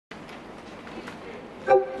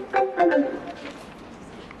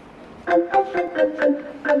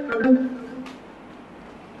Doctor,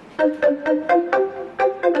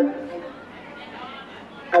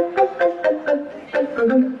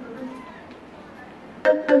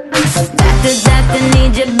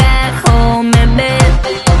 need you back home in bed.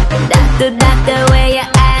 Doctor, where you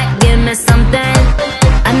at? Give me something.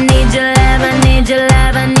 I need your love, I need your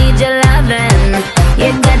love, I need your loving.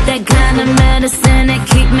 You got that kind of medicine that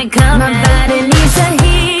keep me coming. My body needs a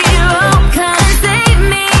hero, come and save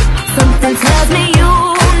me. Something tells me you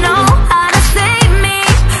know how to save me.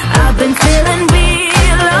 I've been feeling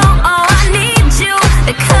real low, oh I need you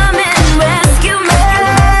to come and rescue me.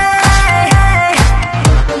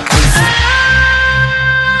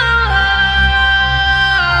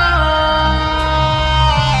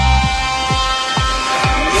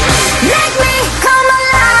 Make me come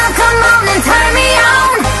alive, come on and turn me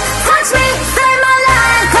on. Touch me, save my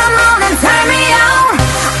life, come on and turn me on.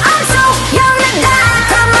 I'm so young to die,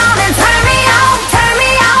 come on and turn me on. Turn me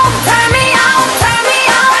on, turn me on, turn me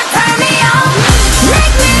on, turn me on.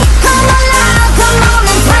 Make me come alive, come on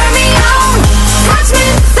and turn me on. Touch me,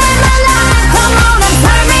 save my life, come on and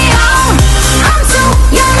turn me on. I'm so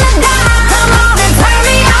young to die, come on and turn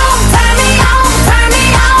me on. Turn me on, turn me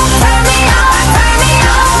on, turn me on, turn me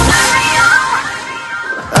on, turn me on.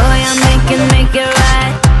 Oh, yeah, make it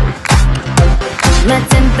right. My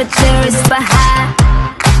temperature is for high.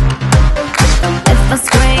 If I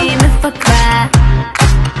scream, if I cry,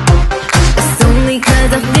 it's only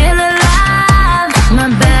 'cause I feel alive. My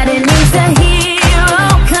body needs a hero,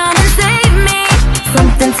 come and save me.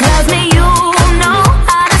 Something tells me you know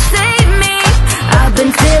how to save me. I've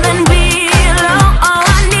been feeling real low, oh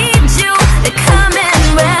I need you to come and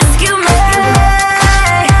rescue me.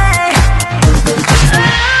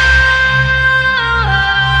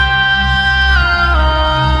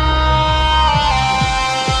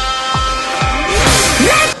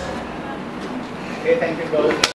 Okay, thank you, girls.